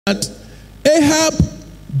that Ahab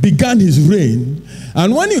began his reign,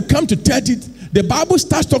 and when you come to 30, the Bible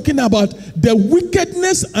starts talking about the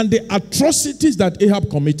wickedness and the atrocities that Ahab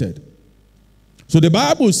committed. So the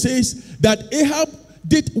Bible says that Ahab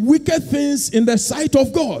did wicked things in the sight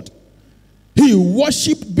of God. He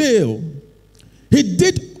worshipped Baal. He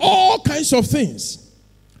did all kinds of things.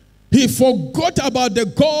 He forgot about the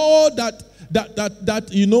God that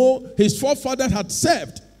his forefather had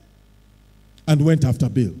served and went after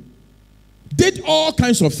Baal. Did all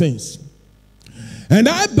kinds of things. And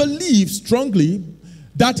I believe strongly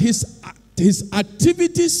that his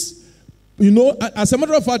activities, as a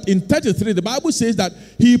matter of fact, in 33, the Bible says that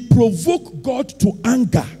he provoked God to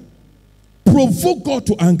anger. Provoked God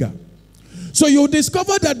to anger. So you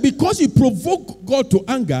discover that because he provoked God to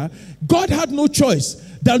anger, God had no choice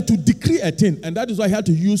than to decree a thing. And that is why he had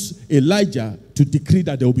to use Elijah to decree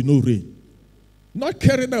that there will be no rain. Not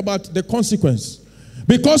caring about the consequence.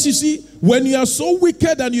 Because you see, when you are so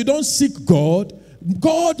wicked and you don't seek God,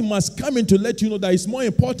 God must come in to let you know that it's more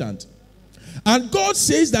important. And God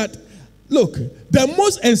says that, look, the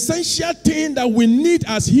most essential thing that we need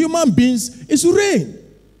as human beings is rain.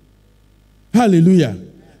 Hallelujah.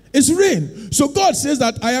 It's rain. So God says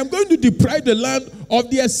that I am going to deprive the land of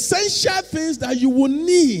the essential things that you will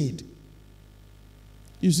need.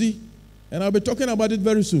 You see? And I'll be talking about it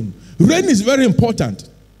very soon. Rain is very important.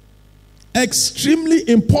 Extremely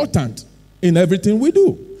important in everything we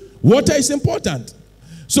do. Water is important.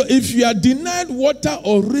 So if you are denied water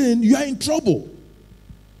or rain, you are in trouble.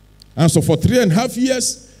 And so for 3.5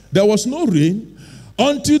 years, there was no rain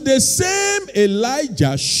until the same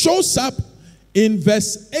Elijah shows up in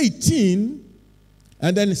verse 18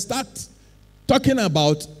 and then start talking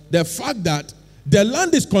about the fact that the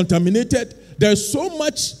land is contaminated. There's so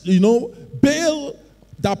much, Baal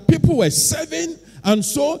that people were serving, and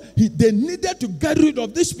so they needed to get rid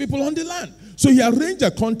of these people on the land. So he arranged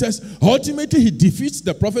a contest. Ultimately, he defeats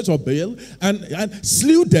the prophets of Baal and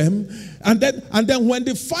slew them. And then when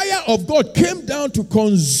the fire of God came down to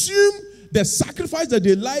consume the sacrifice that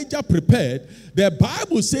Elijah prepared, the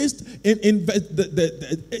Bible says in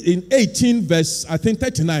 18 verse, I think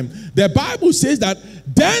 39, the Bible says that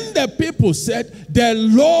then the people said, the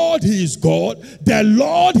Lord, He is God, the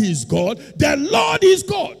Lord, He is God, the Lord is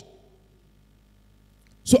God.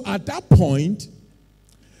 So at that point,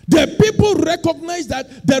 the people recognized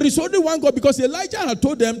that there is only one God, because Elijah had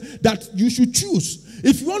told them that you should choose.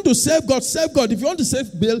 If you want to serve God, serve God. If you want to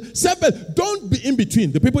serve Baal, serve Baal. Don't be in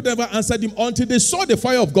between. The people never answered him until they saw the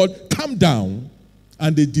fire of God come down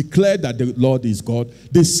and they declared that the Lord is God.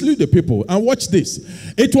 They slew the people. And watch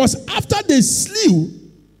this. It was after they slew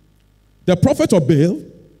the prophet of Baal,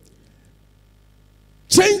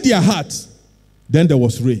 changed their hearts, then there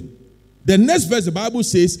was rain. The next verse, the Bible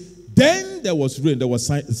says, then there was rain. There was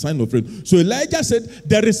a sign of rain. So Elijah said,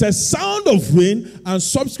 there is a sound of rain, and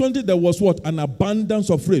subsequently there was what? An abundance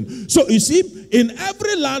of rain. So you see, in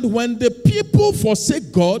every land, when the people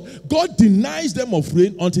forsake God, God denies them of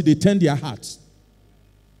rain until they turn their hearts.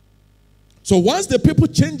 So once the people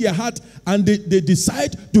change their heart and they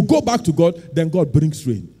decide to go back to God, then God brings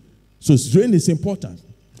rain. So rain is important.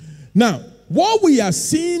 Now, what we are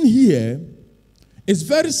seeing here is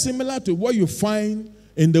very similar to what you find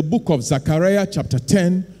in the book of Zechariah chapter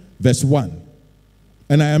 10, verse 1.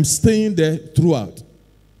 And I am staying there throughout.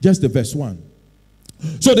 Just the verse 1.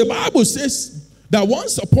 So the Bible says that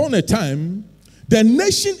once upon a time, the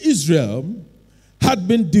nation Israel had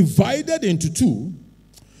been divided into two.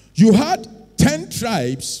 You had 10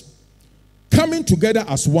 tribes coming together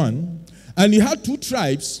as one, and you had 2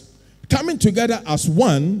 tribes coming together as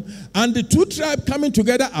one, and the 2 tribes coming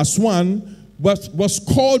together as one was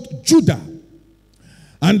called Judah.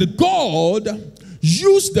 And God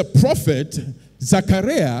used the prophet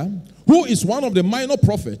Zechariah, who is one of the minor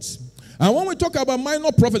prophets. And when we talk about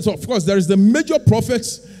minor prophets, of course, there is the major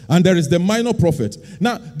prophets and there is the minor prophet.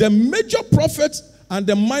 Now, the major prophet and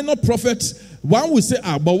the minor prophet, one will say,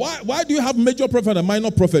 but why do you have major prophet and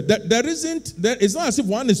minor prophet? It's not as if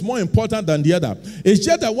one is more important than the other. It's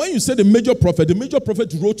just that when you say the major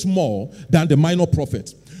prophet wrote more than the minor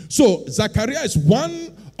prophet. So, Zechariah is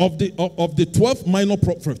one of the 12 minor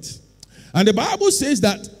prophets. And the Bible says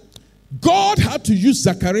that God had to use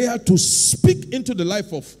Zechariah to speak into the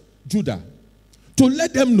life of Judah, to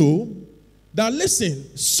let them know that,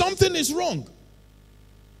 listen, something is wrong.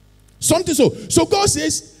 Something so. So God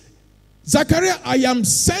says, Zechariah, I am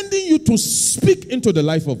sending you to speak into the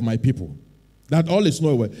life of my people, that all is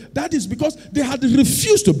not well. That is because they had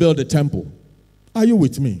refused to build a temple. Are you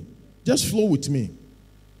with me? Just flow with me.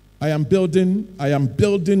 I am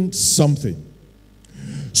building something.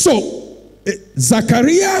 So,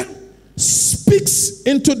 Zechariah speaks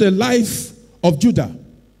into the life of Judah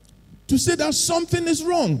to say that something is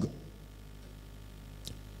wrong.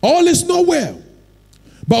 All is not well.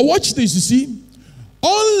 But watch this, you see.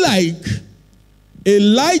 Unlike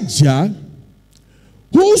Elijah,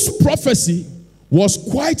 whose prophecy was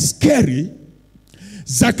quite scary,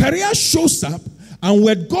 Zechariah shows up, and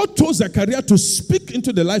when God told Zechariah to speak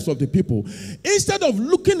into the lives of the people, instead of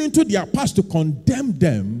looking into their past to condemn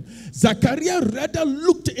them, Zechariah rather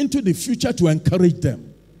looked into the future to encourage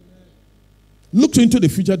them. Looked into the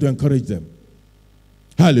future to encourage them.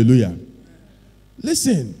 Hallelujah.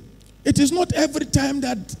 Listen, it is not every time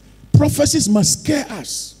that prophecies must scare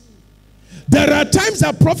us. There are times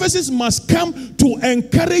that prophecies must come to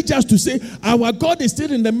encourage us to say, our God is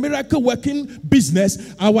still in the miracle working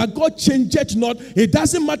business. Our God changeth not. It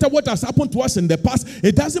doesn't matter what has happened to us in the past.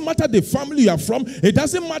 It doesn't matter the family you are from. It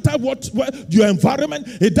doesn't matter what your environment.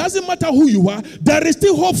 It doesn't matter who you are. There is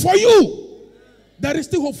still hope for you. There is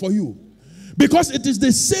still hope for you. Because it is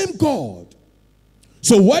the same God.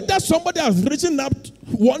 So whether somebody has risen up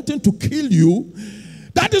wanting to kill you,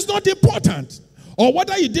 that is not important. Or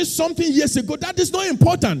whether you did something years ago, that is not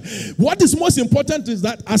important. What is most important is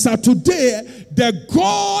that as of today, the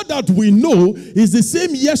God that we know is the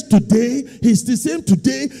same yesterday, he's the same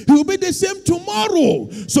today, he will be the same tomorrow.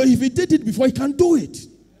 So if he did it before, he can do it.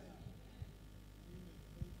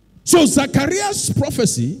 So Zechariah's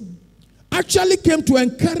prophecy actually came to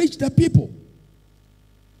encourage the people.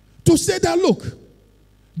 To say that, look,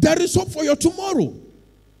 there is hope for your tomorrow.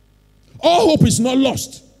 All hope is not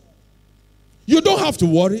lost. You don't have to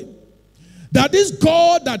worry that this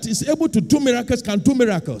God that is able to do miracles can do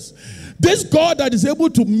miracles. This God that is able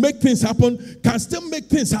to make things happen can still make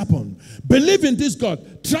things happen. Believe in this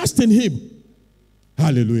God. Trust in him.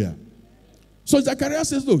 Hallelujah. So Zechariah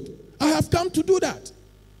says, look, I have come to do that.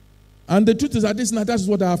 And the truth is that that is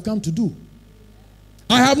what I have come to do.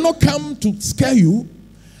 I have not come to scare you.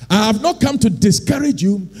 I have not come to discourage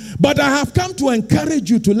you, but I have come to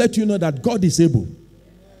encourage you, to let you know that God is able.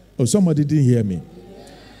 Oh, somebody didn't hear me.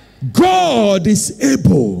 God is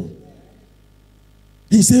able.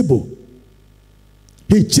 He's able.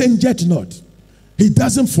 He changeth not. He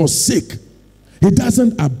doesn't forsake. He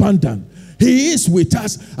doesn't abandon. He is with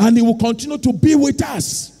us, and he will continue to be with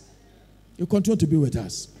us. He will continue to be with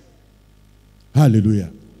us.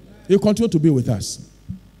 Hallelujah. He will continue to be with us.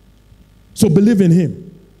 So believe in him.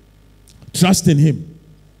 Trust in him.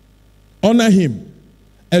 Honor him.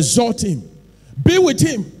 Exalt him. Be with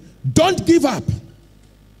him. Don't give up.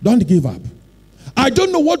 Don't give up. I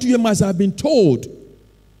don't know what you must have been told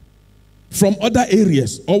from other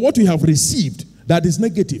areas or what you have received that is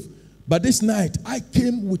negative. But this night, I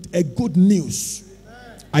came with a good news.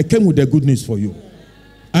 I came with a good news for you.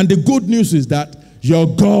 And the good news is that your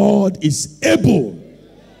God is able.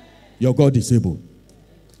 Your God is able.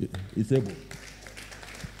 He's able.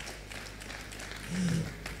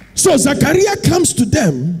 So Zechariah comes to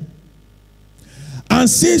them and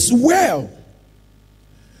says, well,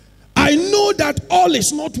 I know that all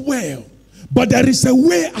is not well, but there is a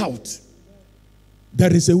way out.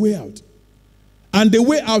 There is a way out. And the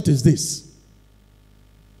way out is this.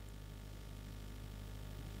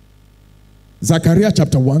 Zechariah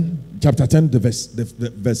chapter 10, the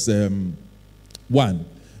verse 1.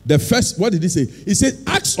 The first, what did he say? He said,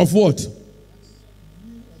 ask of what?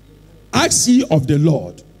 Ask ye of the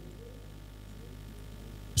Lord.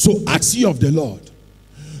 So ask ye of the Lord.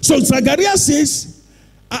 So Zechariah says,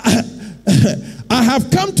 I have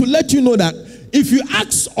come to let you know that if you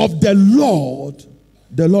ask of the Lord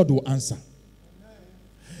will answer.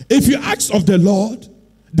 If you ask of the Lord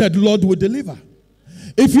will deliver.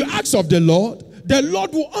 If you ask of the Lord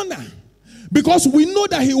will honor. Because we know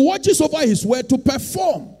that he watches over his word to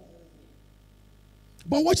perform.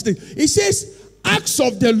 But watch this. It says, ask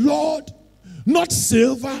of the Lord, not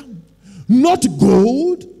silver, not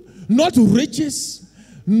gold, not riches,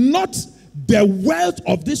 not the wealth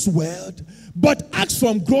of this world, but ask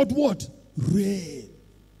from God what? Rain.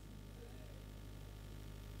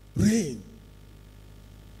 Rain.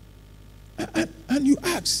 And you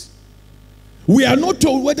ask. We are not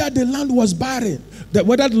told whether the land was barren,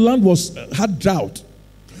 whether the land had drought.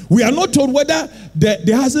 We are not told whether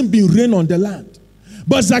there hasn't been rain on the land.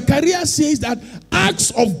 But Zechariah says that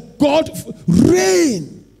acts of God,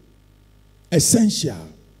 rain, essential.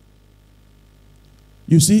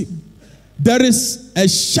 You see, there is a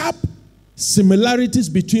sharp similarities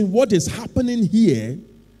between what is happening here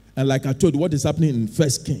and, like I told you, what is happening in 1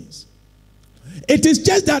 Kings. It is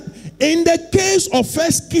just that in the case of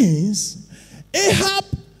 1 Kings, Ahab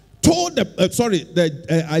told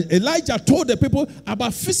Elijah told the people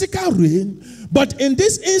about physical rain, but in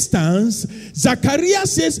this instance, Zechariah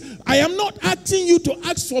says, I am not asking you to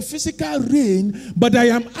ask for physical rain, but I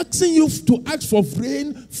am asking you to ask for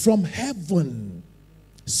rain from heaven.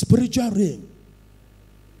 Spiritual rain.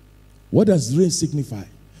 What does rain signify?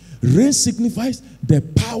 Rain signifies the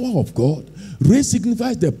power of God. Rain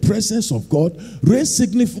signifies the presence of God. Rain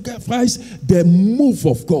signifies the move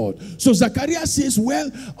of God. So Zechariah says,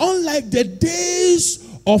 well, unlike the days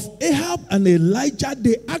of Ahab and Elijah,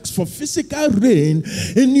 they asked for physical rain.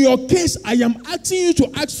 In your case, I am asking you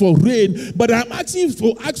to ask for rain, but I'm asking you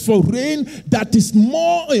to ask for rain that is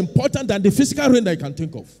more important than the physical rain that I can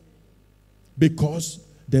think of. Because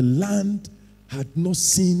the land had not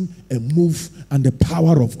seen a move and the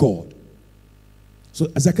power of God. So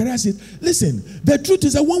Zechariah said, listen, the truth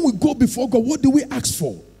is that when we go before God, what do we ask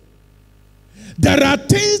for? There are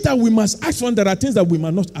things that we must ask for and there are things that we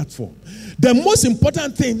must not ask for. The most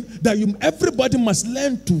important thing that everybody must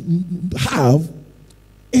learn to have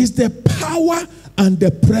is the power and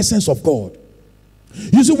the presence of God.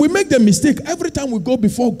 You see, we make the mistake every time we go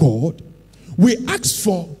before God, we ask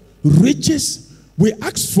for riches, we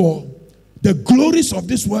ask for the glories of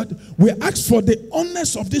this world, we ask for the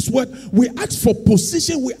honors of this world, we ask for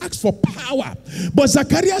position, we ask for power. But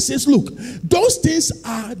Zechariah says, look, those things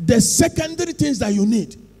are the secondary things that you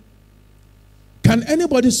need. Can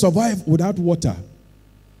anybody survive without water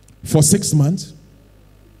for 6 months?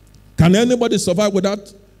 Can anybody survive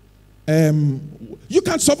without, you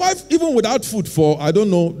can survive even without food for, I don't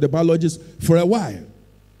know, the biologists, for a while.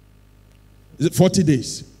 Is it 40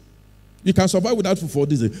 days? You can survive without food for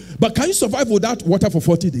 40 days. But can you survive without water for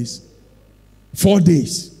 40 days? 4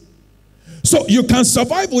 days. So you can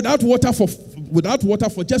survive without water for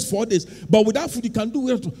just 4 days. But without food, you can do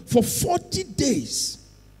it for 40 days.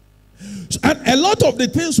 And a lot of the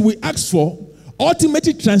things we ask for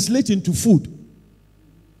ultimately translate into food.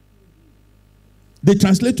 They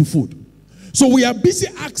translate to food. So we are busy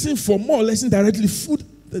asking for more or less indirectly food,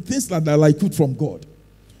 the things that are like food from God.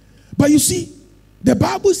 But you see, the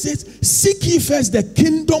Bible says, seek ye first the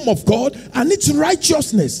kingdom of God and its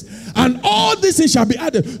righteousness, and all these things shall be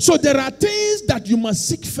added. So there are things that you must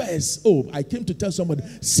seek first. Oh, I came to tell somebody,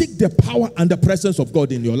 seek the power and the presence of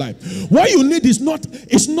God in your life. What you need is not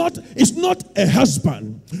a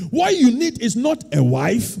husband. What you need is not a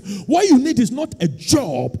wife. What you need is not a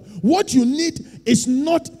job. What you need is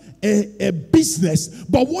not a business,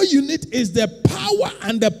 but what you need is the power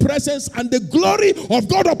and the presence and the glory of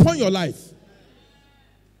God upon your life.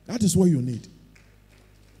 That is what you need.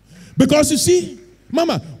 Because you see,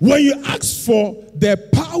 Mama, when you ask for the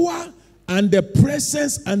power and the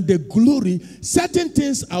presence and the glory, certain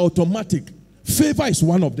things are automatic. Favor is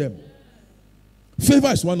one of them. Favor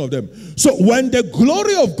is one of them. So when the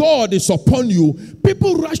glory of God is upon you,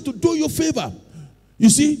 people rush to do you favor. You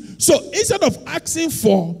see? So instead of asking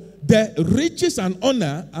for the riches and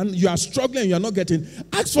honor, and you are struggling, you are not getting,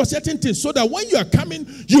 ask for certain things so that when you are coming,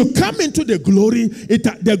 you come into the glory.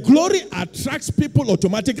 The glory attracts people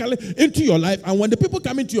automatically into your life, and when the people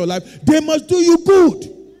come into your life, they must do you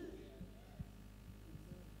good.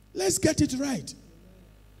 Let's get it right.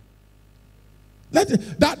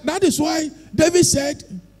 That is why David said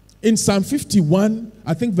in Psalm 51,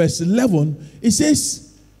 I think verse 11, it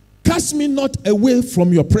says, cast me not away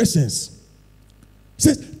from your presence. It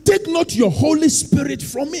says, take not your Holy Spirit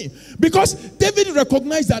from me. Because David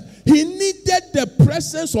recognized that he needed the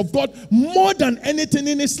presence of God more than anything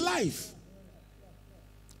in his life.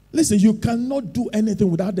 Listen, you cannot do anything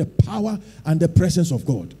without the power and the presence of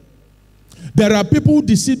God. There are people who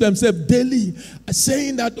deceive themselves daily,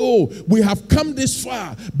 saying that, oh, we have come this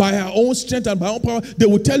far by our own strength and by our own power. They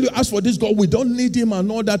will tell you, as for this God, we don't need him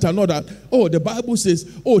and all that and all that. Oh, the Bible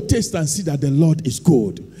says, oh, taste and see that the Lord is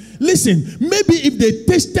good. Listen, maybe if they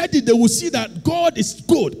tasted it, they will see that God is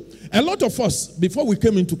good. A lot of us, before we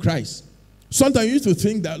came into Christ, sometimes you used to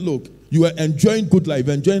think that, look, you are enjoying good life,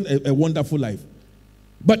 enjoying a wonderful life.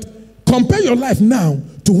 But compare your life now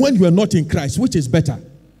to when you are not in Christ. Which is better?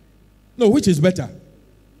 No, which is better?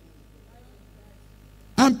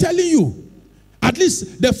 I'm telling you, at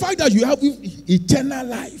least the fact that you have eternal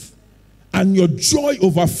life and your joy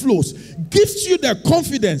overflows gives you the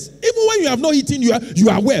confidence. Even when you have not eaten, you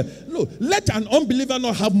are well. No, let an unbeliever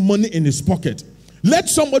not have money in his pocket. Let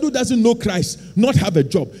somebody who doesn't know Christ not have a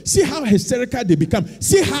job. See how hysterical they become.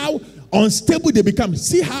 See how unstable they become.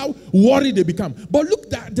 See how worried they become. But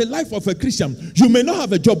look at the life of a Christian. You may not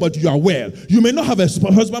have a job, but you are well. You may not have a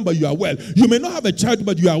husband, but you are well. You may not have a child,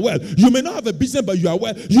 but you are well. You may not have a business, but you are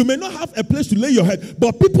well. You may not have a place to lay your head,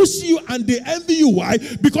 but people see you and they envy you. Why?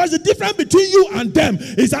 Because the difference between you and them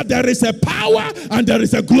is that there is a power and there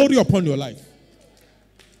is a glory upon your life.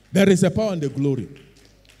 There is a power and a glory.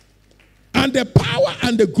 And the power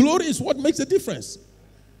and the glory is what makes the difference.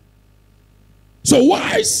 So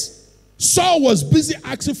whilst Saul was busy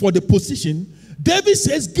asking for the position, David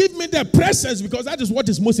says, give me the presence, because that is what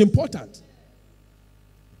is most important.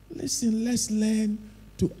 Listen, let's learn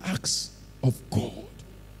to ask of God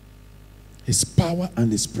his power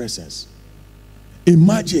and his presence.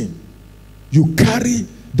 Imagine you carry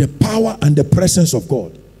the power and the presence of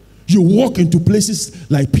God. You walk into places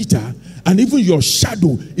like Peter, and even your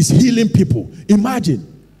shadow is healing people.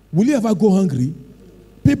 Imagine, will you ever go hungry?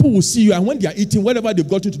 People will see you, and when they are eating, whatever they've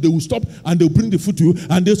gotten to, they will stop and they'll bring the food to you,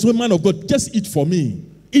 and they'll say, man of God, just eat for me.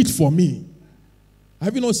 Eat for me.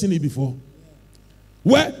 Have you not seen it before?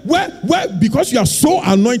 Where, because you are so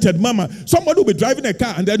anointed, mama, somebody will be driving a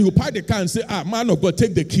car, and then you park the car and say, man of God,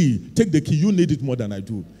 take the key. Take the key. You need it more than I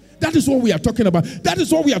do. That is what we are talking about. That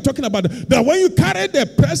is what we are talking about. That when you carry the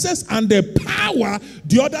presence and the power,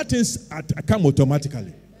 the other things come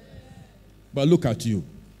automatically. But look at you.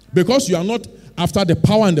 Because you are not after the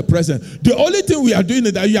power and the presence. The only thing we are doing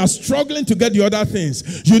is that you are struggling to get the other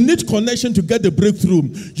things. You need connection to get the breakthrough.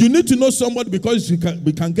 You need to know somebody because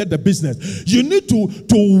we can get the business. You need to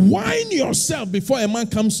whine yourself before a man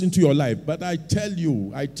comes into your life. But I tell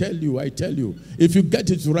you, if you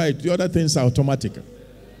get it right, the other things are automatic.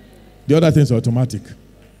 The other things are automatic.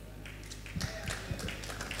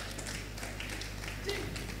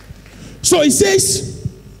 So it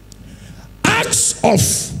says, acts of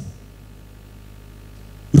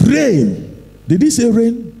rain. Did he say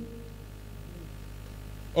rain?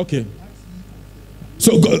 Okay.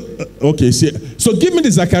 So so give me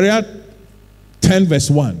the Zechariah 10 verse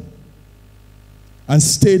 1 and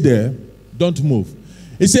stay there. Don't move.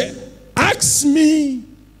 He said, ask me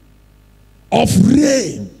of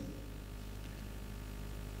rain.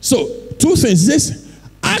 So, two things. It says,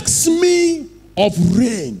 ask me of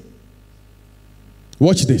rain.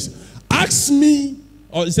 Watch this. Ask me,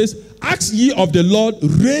 or it says, ask ye of the Lord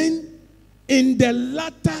rain in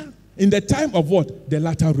the time of what? The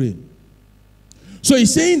latter rain. So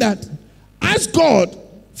he's saying that ask God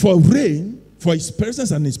for rain, for his presence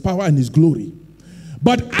and his power and his glory.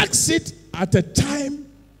 But ask it at the time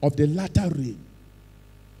of the latter rain.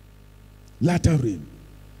 Latter rain.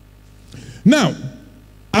 Now,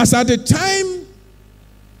 as at the time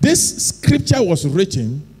this scripture was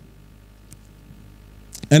written,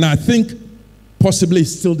 and I think possibly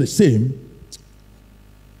it's still the same,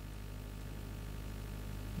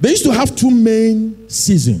 they used to have two main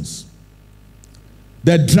seasons.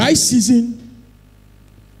 The dry season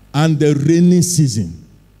and the rainy season.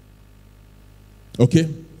 Okay?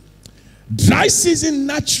 Dry season,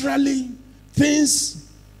 naturally, things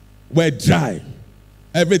were dry.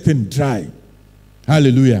 Everything dry.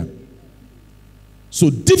 Hallelujah. So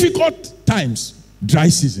difficult times, dry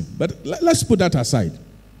season. But let's put that aside.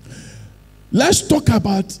 Let's talk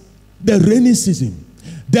about the rainy season.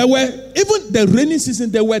 There were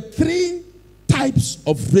three types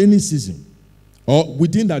of rainy season. Or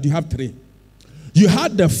within that, you have three. You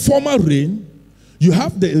had the former rain, you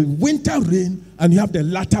have the winter rain, and you have the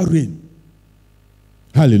latter rain.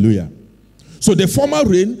 Hallelujah. So the former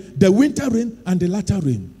rain, the winter rain, and the latter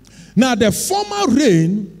rain. Now, the former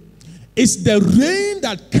rain is the rain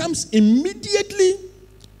that comes immediately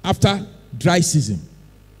after dry season.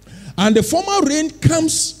 And the former rain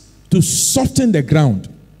comes to soften the ground.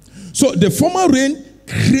 So the former rain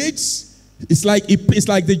creates, it's like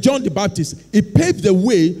the John the Baptist. It paved the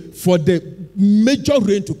way for the major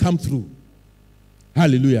rain to come through.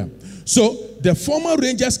 Hallelujah. So the former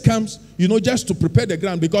rain just comes, just to prepare the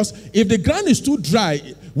ground. Because if the ground is too dry,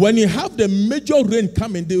 when you have the major rain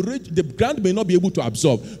coming, the ground may not be able to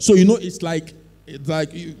absorb. So, it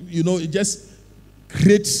just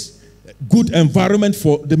creates good environment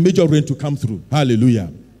for the major rain to come through.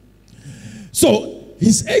 Hallelujah. So,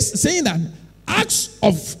 he's saying that acts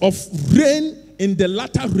of rain in the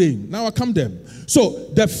latter rain. Now I come there. So,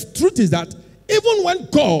 the truth is that even when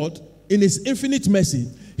God, in his infinite mercy,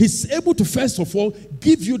 He's able to, first of all,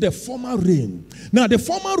 give you the former rain. Now, the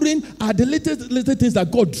former rain are the little things that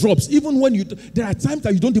God drops. Even when there are times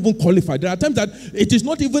that you don't even qualify. There are times that you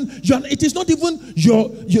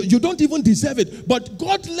don't even deserve it. But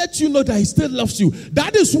God lets you know that He still loves you.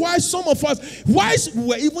 That is why some of us, whilst we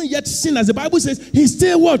were even yet sinners, the Bible says He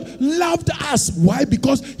still what? Loved us. Why?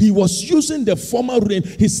 Because He was using the former rain.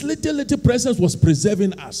 His little presence was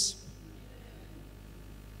preserving us.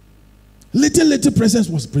 Little presence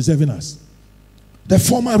was preserving us. The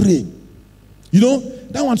former rain.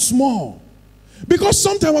 That one's small. Because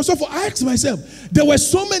sometimes I ask myself, there were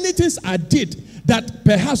so many things I did that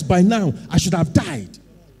perhaps by now I should have died.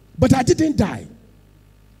 But I didn't die.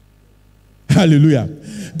 Hallelujah.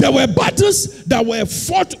 There were battles that were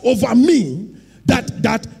fought over me that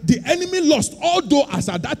the enemy lost. Although as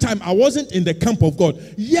at that time I wasn't in the camp of God.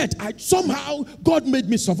 Yet somehow God made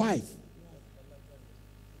me survive.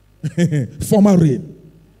 Former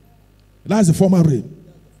rain. That's the former rain.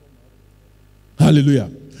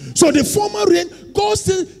 Hallelujah. So the former rain, God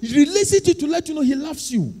still releases it to let you know He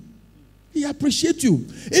loves you. He appreciates you.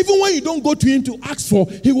 Even when you don't go to Him to ask for,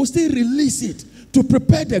 He will still release it to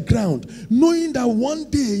prepare the ground, knowing that one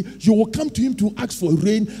day you will come to Him to ask for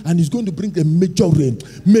rain and He's going to bring a major rain.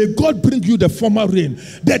 May God bring you the former rain.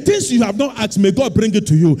 The things you have not asked, may God bring it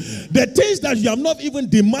to you. The things that you have not even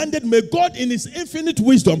demanded, may God in His infinite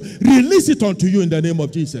wisdom release it unto you in the name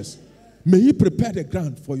of Jesus. May He prepare the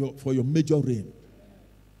ground for your major rain.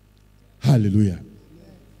 Hallelujah.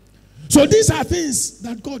 So these are things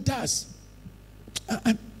that God does.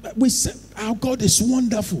 And we say, our God is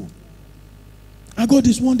wonderful. Our God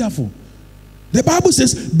is wonderful. The Bible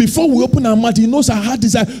says, before we open our mouth, He knows our heart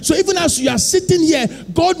desire. So even as you are sitting here,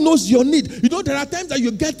 God knows your need. There are times that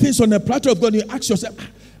you get things on a platter of God and you ask yourself,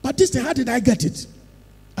 but this thing, how did I get it?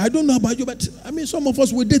 I don't know about you, but some of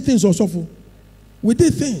us, we did things also. We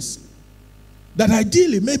did things that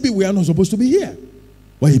ideally, maybe we are not supposed to be here.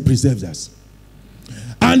 But He preserves us.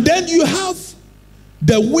 And then you have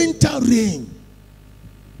the winter rain.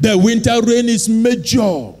 The winter rain is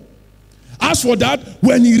major. As for that,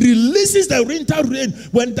 when He releases the winter rain,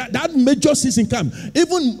 when that major season comes,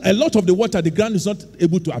 even a lot of the water, the ground is not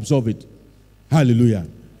able to absorb it. Hallelujah.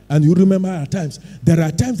 And you remember there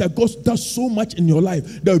are times that God does so much in your life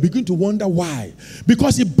that you begin to wonder why.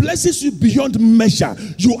 Because He blesses you beyond measure.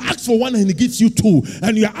 You ask for one and He gives you two.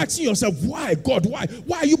 And you are asking yourself, why, God, why?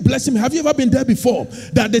 Why are you blessing me? Have you ever been there before?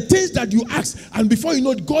 That the things that you ask, and before you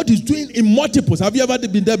know it, God is doing in multiples. Have you ever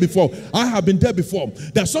been there before? I have been there before.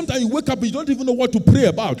 That sometimes you wake up and you don't even know what to pray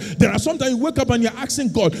about. There are sometimes you wake up and you're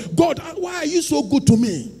asking God, God, why are you so good to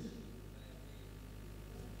me?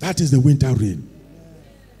 That is the winter rain.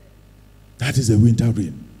 That is the winter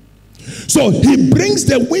rain. So He brings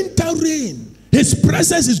the winter rain. His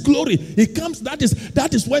presence is glory. He comes. That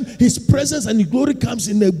is when His presence and His glory comes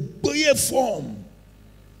in a big form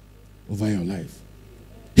over your life.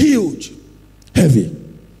 Huge, heavy.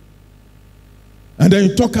 And then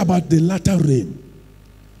you talk about the latter rain.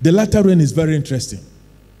 The latter rain is very interesting.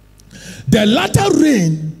 The latter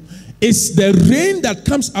rain is the rain that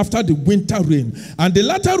comes after the winter rain. And the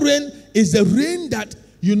latter rain is the rain that,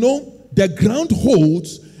 the ground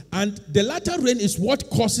holds, and the latter rain is what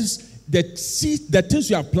causes the seed, the things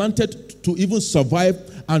you have planted to even survive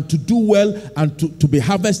and to do well and to be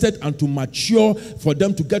harvested and to mature for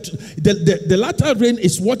them to get. The latter rain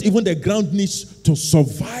is what even the ground needs to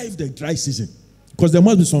survive the dry season. Because there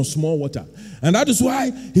must be some small water. And that is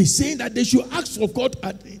why He's saying that they should ask for God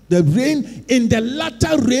the rain in the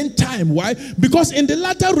latter rain time. Why? Because in the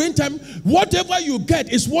latter rain time, whatever you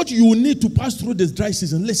get is what you will need to pass through this dry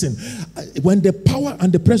season. Listen, when the power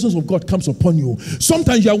and the presence of God comes upon you,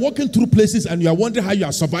 sometimes you are walking through places and you are wondering how you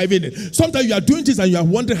are surviving it. Sometimes you are doing this and you are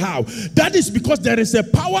wondering how. That is because there is a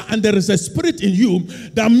power and there is a spirit in you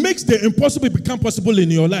that makes the impossible become possible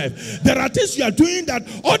in your life. There are things you are doing that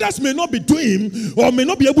others may not be doing or may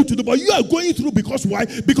not be able to do, but you are going through. Because why?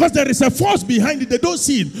 Because there is a force behind it. They don't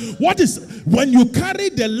see it. What is, when you carry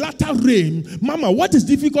the latter rain, Mama, what is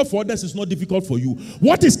difficult for others is not difficult for you.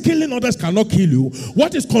 What is killing others cannot kill you.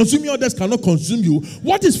 What is consuming others cannot consume you.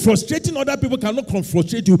 What is frustrating other people cannot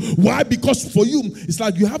frustrate you. Why? Because for you, it's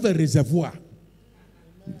like you have a reservoir.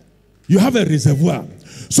 You have a reservoir.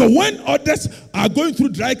 So when others are going through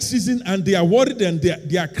dry season and they are worried and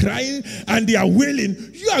they are crying and they are wailing,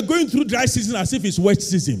 you are going through dry season as if it's wet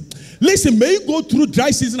season. Listen, may you go through dry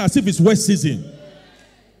season as if it's wet season.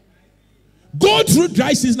 Go through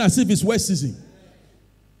dry season as if it's wet season.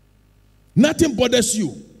 Nothing bothers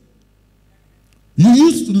you.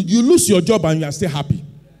 You lose your job and you are still happy.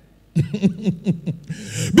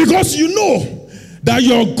 Because you know that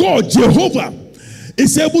your God, Jehovah,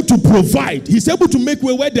 is able to provide. He's able to make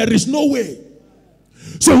way where there is no way.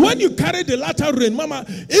 So when you carry the latter rain, Mama,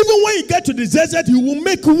 even when you get to the desert, he will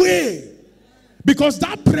make way. Because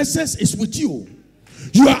that presence is with you.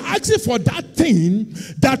 You are asking for that thing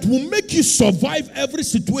that will make you survive every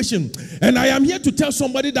situation. And I am here to tell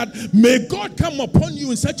somebody that may God come upon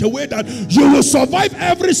you in such a way that you will survive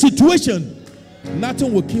every situation.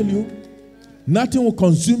 Nothing will kill you. Nothing will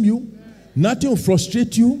consume you. Nothing will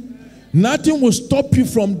frustrate you. Nothing will stop you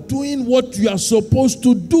from doing what you are supposed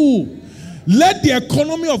to do. Let the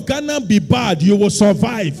economy of Ghana be bad. You will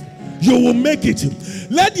survive. You will make it.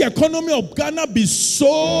 Let the economy of Ghana be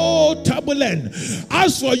so turbulent.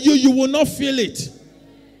 As for you, you will not feel it.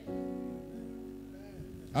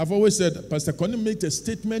 I've always said, Pastor Connie made a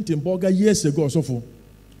statement in Boga years ago. So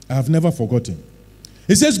I have never forgotten.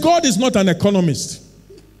 He says, God is not an economist.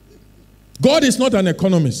 God is not an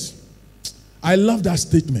economist. I love that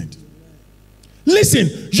statement.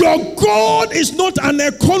 Listen, your God is not an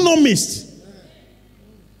economist.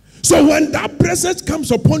 So when that presence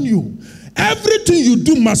comes upon you, everything you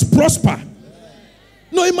do must prosper.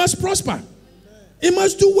 No, it must prosper. It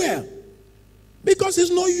must do well. Because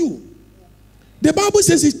it's not you. The Bible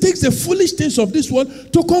says it takes the foolish things of this world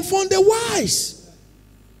to confound the wise.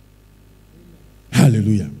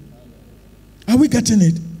 Hallelujah. Are we getting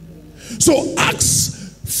it? So ask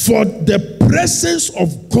for the presence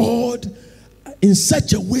of God in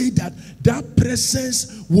such a way that that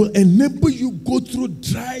presence will enable you go through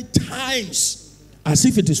dry times as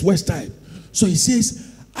if it is West time. So he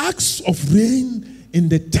says, acts of rain in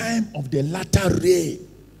the time of the latter rain.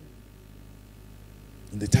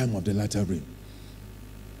 In the time of the latter rain.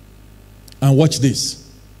 And watch this.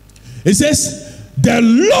 It says, the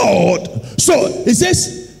Lord. So it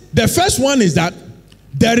says, the first one is that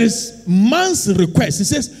there is man's request. It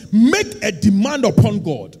says, make a demand upon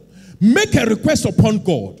God. Make a request upon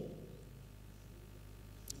God.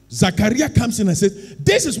 Zachariah comes in and says,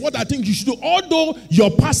 this is what I think you should do. Although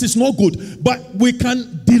your past is not good, but we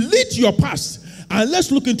can delete your past and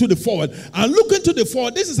let's look into the forward. And look into the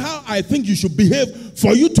forward. This is how I think you should behave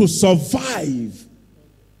for you to survive.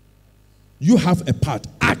 You have a part.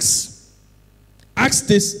 Ask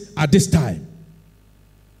this at this time.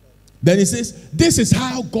 Then he says, this is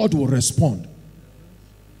how God will respond.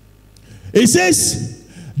 He says,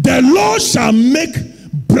 the Lord shall make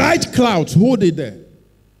bright clouds. Hold it there.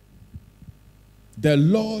 The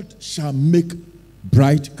Lord shall make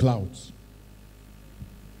bright clouds.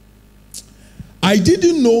 I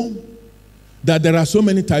didn't know that there are so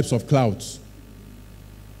many types of clouds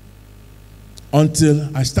until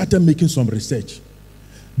I started making some research.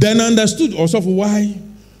 Then I understood also why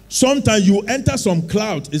sometimes you enter some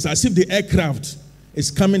clouds, it's as if the aircraft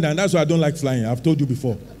is coming down. That's why I don't like flying. I've told you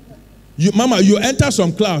before. Mama, you enter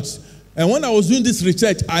some clouds. And when I was doing this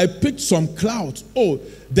research, I picked some clouds. Oh,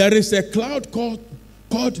 there is a cloud called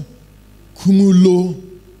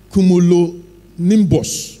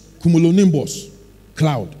cumulonimbus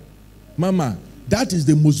cloud. Mama, that is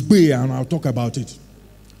the most big, and I'll talk about it.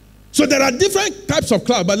 So there are different types of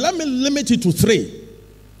cloud, but let me limit it to three.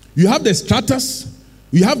 You have the stratus,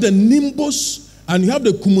 you have the nimbus, and you have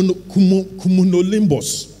the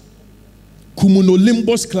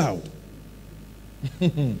cumulonimbus cloud.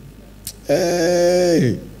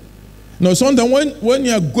 Hey. Now, sometimes when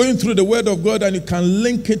you are going through the Word of God and you can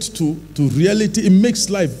link it to reality, it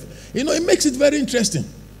makes life, it makes it very interesting.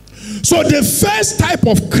 So the first type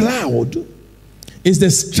of cloud is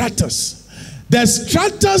the stratus. The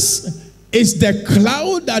stratus is the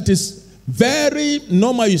cloud that is very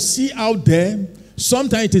normal. You see out there.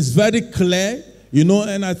 Sometimes it is very clear,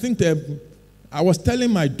 and I think I was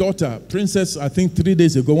telling my daughter, Princess, I think 3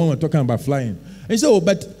 days ago when we were talking about flying. And she said,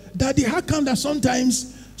 but Daddy, how come that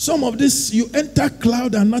sometimes some of this, you enter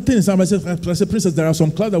cloud and nothing is happening? I said, Princess, there are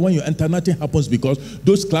some clouds that when you enter, nothing happens because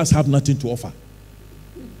those clouds have nothing to offer.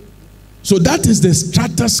 So that is the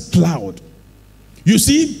stratus cloud. You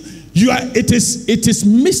see, it is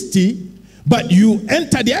misty, but you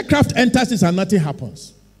enter, the aircraft enters this and nothing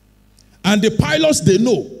happens. And the pilots, they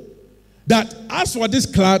know that as for this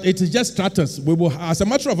cloud, it is just stratus. As a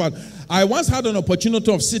matter of fact, I once had an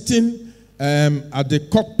opportunity of sitting at the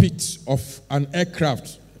cockpit of an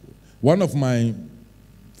aircraft. One of my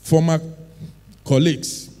former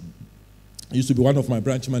colleagues, used to be one of my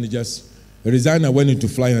branch managers, resigned and went into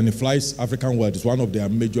flying, and he flies African World. It's one of their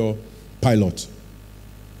major pilots.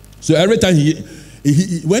 So every time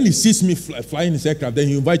when he sees me flying his aircraft, then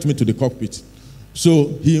he invites me to the cockpit. So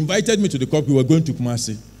he invited me to the cockpit. We were going to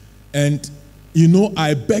Kumasi. And,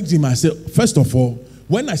 I begged him. I said, first of all,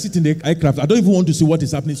 when I sit in the aircraft, I don't even want to see what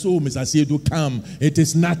is happening. So, Mr. Asiedu, come. It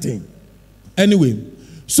is nothing. Anyway,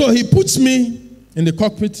 so he puts me in the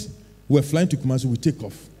cockpit. We're flying to Kumasi. We take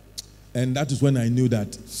off. And that is when I knew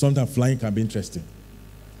that sometimes flying can be interesting.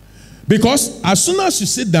 Because as soon as you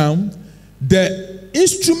sit down, the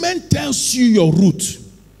instrument tells you your route.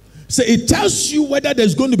 So it tells you whether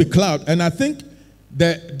there's going to be cloud. And I think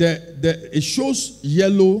it shows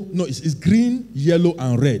yellow. No, it's green, yellow,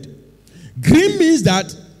 and red. Green means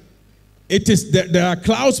that it is there are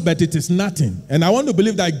clouds, but it is nothing. And I want to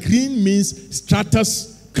believe that green means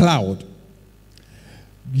stratus cloud.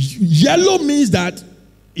 Yellow means that,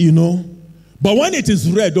 but when it is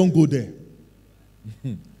red, don't go there.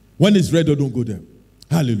 When it's red, don't go there.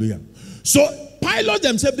 Hallelujah. So pilots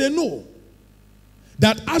themselves, they know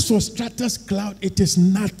that as for stratus cloud, it is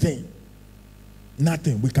nothing.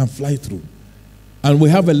 Nothing. We can fly through. And we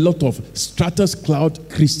have a lot of stratus cloud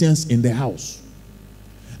Christians in the house.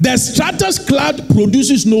 The stratus cloud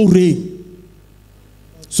produces no rain.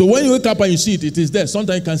 So when you wake up and you see it, it is there.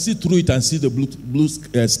 Sometimes you can see through it and see the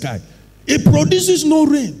blue sky. It produces no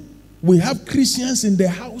rain. We have Christians in the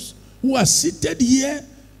house who are seated here.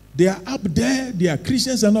 They are up there. They are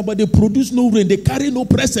Christians and all, but they produce no rain. They carry no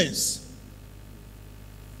presence.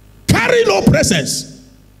 Carry no presence.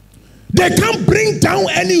 They can't bring down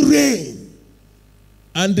any rain.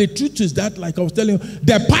 And the truth is that, like I was telling you,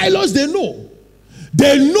 the pilots, they know.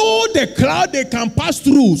 They know the cloud they can pass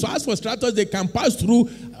through. So as for stratos, they can pass through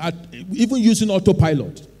even using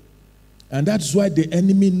autopilot. And that's why the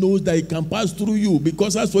enemy knows that he can pass through you.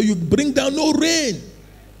 Because as for you, bring down no rain.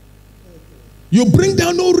 You bring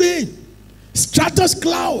down no rain. Stratus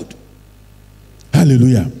cloud.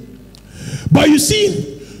 Hallelujah. But you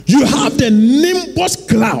see, you have the nimbus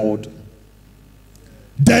cloud.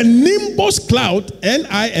 The nimbus cloud,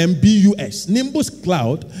 N-I-M-B-U-S, nimbus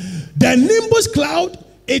cloud. The nimbus cloud,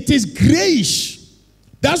 it is grayish.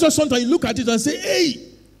 That's why sometimes you look at it and say, hey,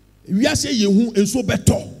 we are saying it's so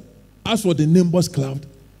better. As for the nimbus cloud,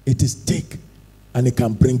 it is thick and it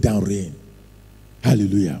can bring down rain.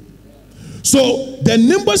 Hallelujah. So the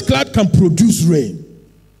nimbus cloud can produce rain.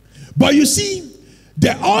 But you see,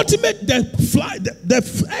 the ultimate,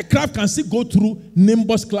 the aircraft can still go through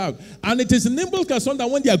nimbus cloud. And it is nimbus cloud, so that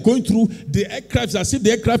when they are going through, the aircraft, as if the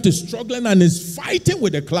aircraft is struggling and is fighting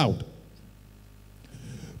with the cloud.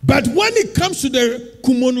 But when it comes to the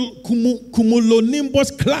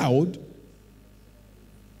cumulonimbus cloud,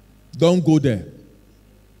 don't go there.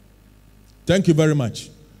 Thank you very much.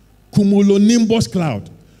 Cumulonimbus cloud.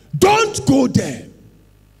 Don't go there.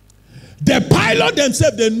 The pilot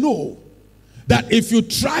themselves, they know that if you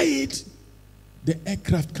try it, the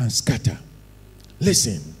aircraft can scatter.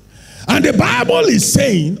 Listen. And the Bible is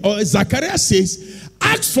saying, or Zechariah says,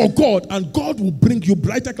 ask for God and God will bring you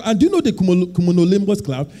brighter cloud. And do you know the cumulonimbus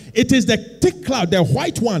cloud? It is the thick cloud, the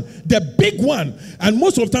white one, the big one. And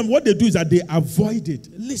most of the time what they do is that they avoid it.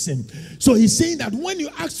 Listen. So he's saying that when you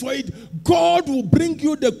ask for it, God will bring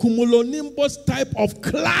you the cumulonimbus type of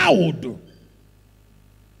cloud.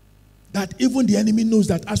 That even the enemy knows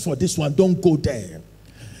that as for this one, don't go there.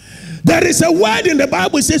 There is a word in the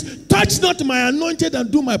Bible that says, touch not my anointed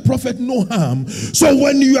and do my prophet no harm. So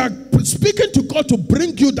when you are speaking to God to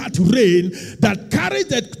bring you that rain that carries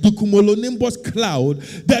the cumulonimbus cloud,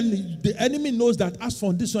 then the enemy knows that as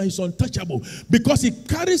for this one, he's untouchable. Because it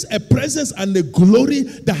carries a presence and a glory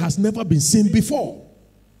that has never been seen before.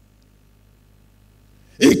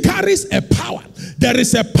 It carries a power. There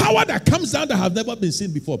is a power that comes down that has never been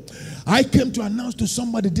seen before. I came to announce to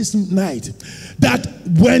somebody this night that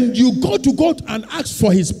when you go to God and ask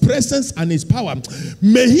for his presence and his power,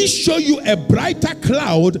 may he show you a brighter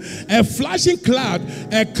cloud, a flashing cloud,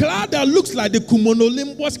 a cloud that looks like the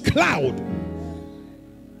cumulonimbus cloud.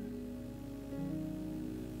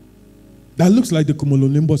 That looks like the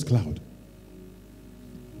cumulonimbus cloud.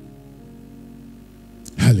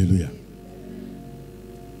 Hallelujah.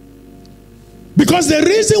 Because the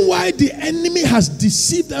reason why the enemy has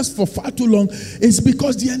deceived us for far too long is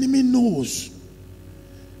because the enemy knows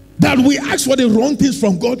that we ask for the wrong things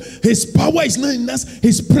from God. His power is not in us.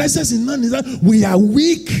 His presence is not in us. We are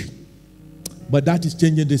weak. But that is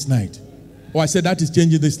changing this night. Oh, I said that is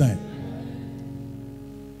changing this night.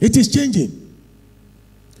 It is changing.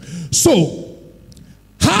 So,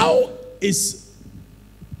 how is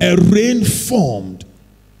a rain formed?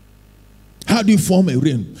 How do you form a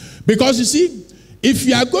rain? Because you see, if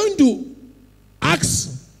you are going to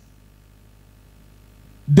ask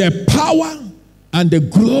the power and the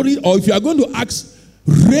glory, or if you are going to ask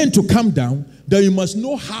rain to come down, then you must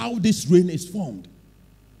know how this rain is formed.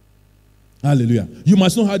 Hallelujah. You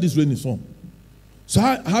must know how this rain is formed. So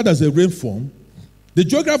how does the rain form? The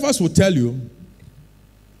geographers will tell you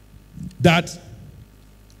that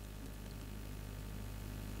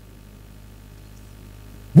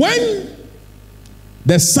When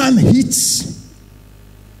the sun hits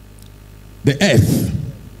the earth,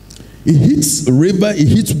 it hits a river, it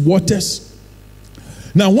hits waters.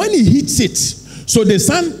 Now, when it hits it, so the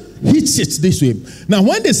sun hits it this way. Now,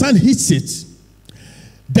 when the sun hits it,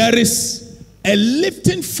 there is a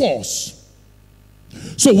lifting force.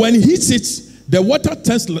 So when it hits it, the water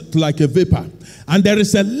turns like a vapor. And there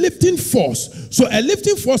is a lifting force. So a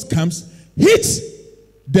lifting force comes, hits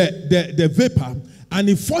the vapor, and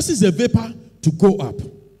it forces the vapor to go up.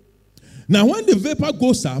 Now, when the vapor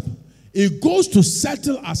goes up, it goes to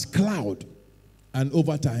settle as cloud. And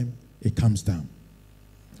over time, it comes down.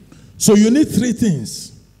 So you need three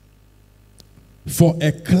things for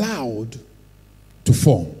a cloud to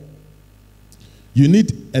form. You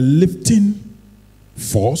need a lifting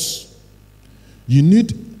force. You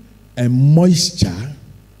need a moisture.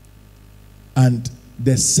 And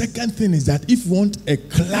the second thing is that if you want a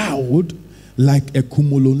cloud, like a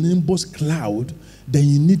cumulonimbus cloud, then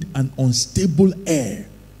you need an unstable air.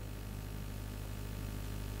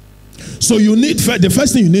 So you need, the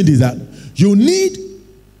first thing you need is that you need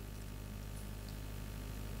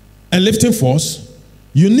a lifting force,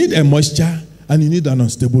 you need a moisture, and you need an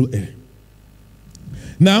unstable air.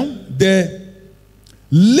 Now, the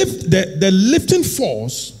lifting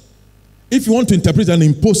force, if you want to interpret and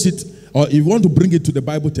impose it, or if you want to bring it to the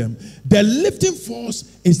Bible term, the lifting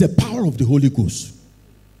force is the power of the Holy Ghost.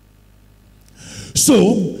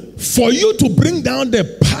 So, for you to bring down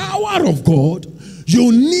the power of God,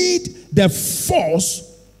 you need the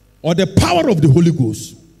force or the power of the Holy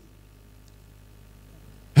Ghost.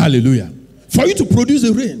 Hallelujah. For you to produce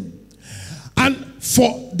the rain. And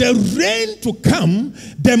for the rain to come,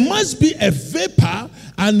 there must be a vapor,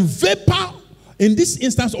 and vapor in this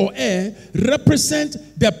instance, or air, represent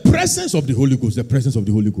the presence of the Holy Ghost. The presence of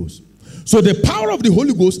the Holy Ghost. So the power of the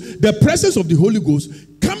Holy Ghost, the presence of the Holy Ghost,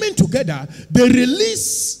 coming together, they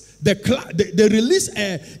release they release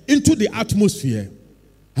air into the atmosphere.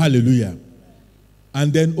 Hallelujah.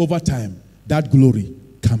 And then over time, that glory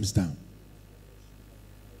comes down.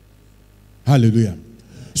 Hallelujah.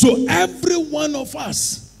 So every one of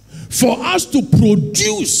us, for us to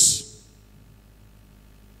produce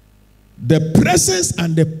the presence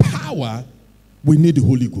and the power, we need the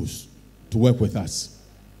Holy Ghost to work with us.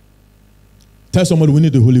 Tell somebody, we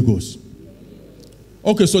need the Holy Ghost.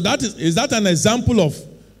 Okay, so is that an example of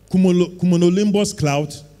cumulonimbus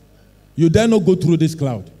cloud? You dare not go through this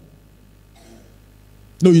cloud.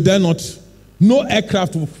 No, you dare not. No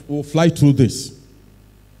aircraft will fly through this.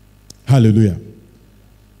 Hallelujah.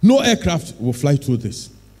 No aircraft will fly through this.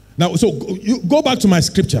 Now, so you go back to my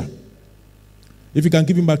scripture. If you can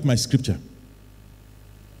give me back my scripture.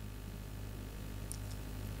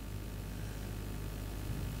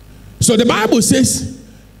 So the Bible says,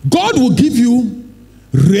 God will give you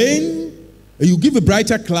rain, you give a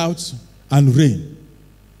brighter clouds and rain.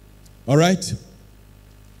 All right?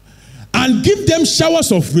 And give them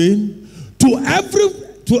showers of rain to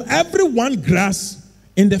every one grass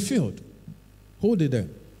in the field. Hold it there.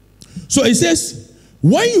 So it says,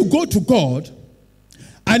 when you go to God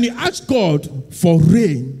and you ask God for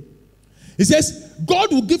rain, it says,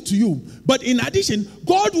 God will give to you. But in addition,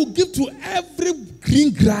 God will give to every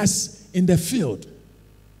green grass in the field.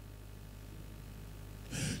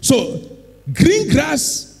 So, green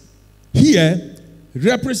grass here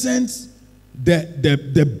represents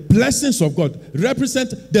the blessings of God,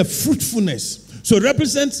 represents the fruitfulness. So,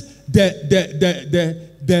 represents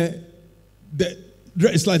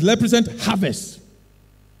it's like represent harvest.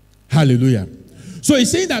 Hallelujah. So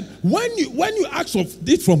he's saying that when you ask of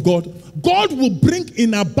this from God, God will bring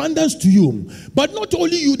in abundance to you. But not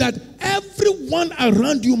only you, that everyone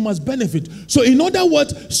around you must benefit. So in other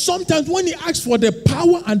words, sometimes when you ask for the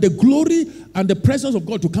power and the glory and the presence of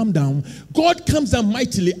God to come down, God comes down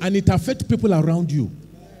mightily and it affects people around you.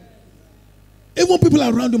 Even people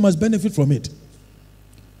around you must benefit from it.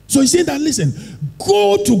 So he's saying that, listen,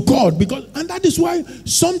 go to God, and that is why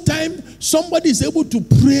sometimes somebody is able to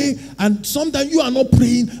pray and sometimes you are not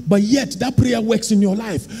praying, but yet that prayer works in your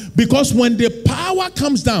life. Because when the power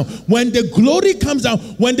comes down, when the glory comes down,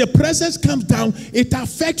 when the presence comes down, it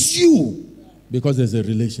affects you because there's a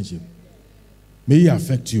relationship. May he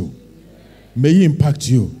affect you. May he impact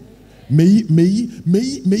you. May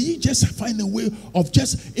he just find a way of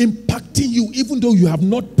just impacting you even though you have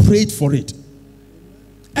not prayed for it.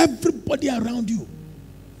 Everybody around you.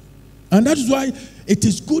 And that is why it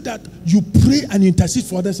is good that you pray and intercede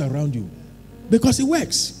for others around you. Because it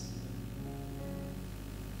works.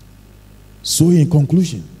 So in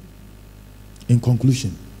conclusion,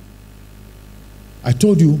 I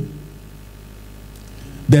told you,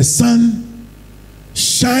 the sun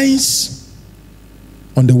shines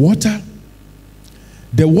on the water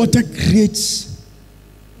creates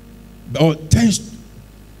or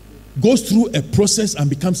goes through a process and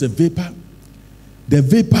becomes a vapor. The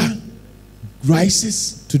vapor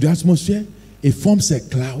rises to the atmosphere, it forms a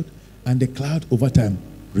cloud, and the cloud over time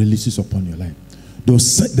releases upon your life.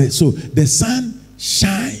 So the sun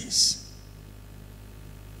shines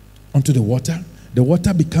onto the water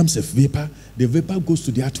becomes a vapor, the vapor goes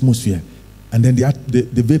to the atmosphere, and then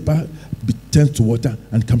the vapor turns to water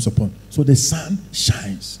and comes upon. So the sun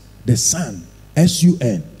shines. The sun,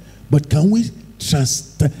 S-U-N. But can we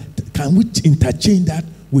interchange that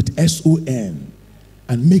with S-O-N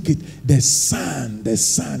and make it the sun, the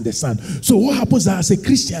sun, the sun? So what happens as a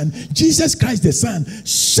Christian, Jesus Christ the Son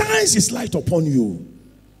shines his light upon you.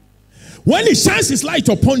 When he shines his light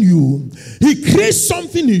upon you, he creates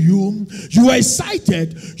something in you. You are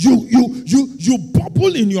excited. You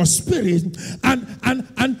bubble in your spirit,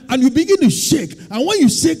 and you begin to shake. And when you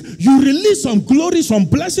shake, you release some glory, some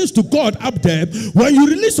blessings to God up there. When you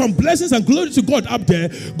release some blessings and glory to God up there,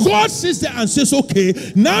 God sits there and says, okay,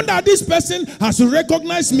 now that this person has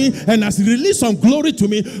recognized me and has released some glory to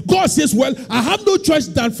me, God says, well, I have no choice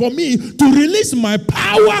than for me to release my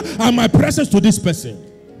power and my presence to this person.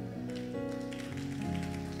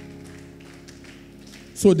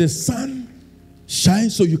 So the sun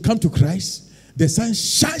shines, so you come to Christ. The sun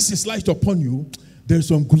shines his light upon you. There's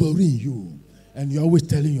some glory in you. And you're always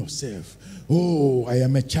telling yourself, oh, I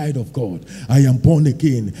am a child of God. I am born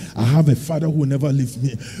again. I have a Father who will never leave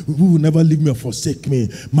me or forsake me.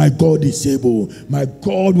 My God is able. My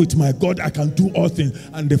God, with my God, I can do all things.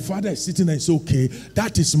 And the Father is sitting there and says, okay,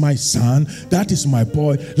 that is my son. That is my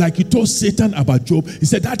boy. Like he told Satan about Job. He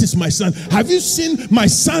said, that is my son. Have you seen my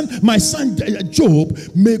son Job?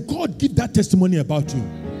 May God give that testimony about you.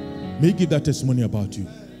 May he give that testimony about you.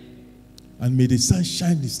 And may the sun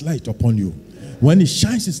shine his light upon you. When he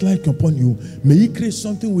shines his light upon you, may he create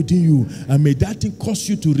something within you, and may that thing cause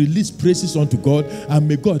you to release praises unto God, and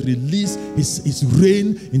may God release his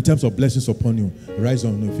rain in terms of blessings upon you. Rise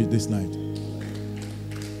on your feet this night.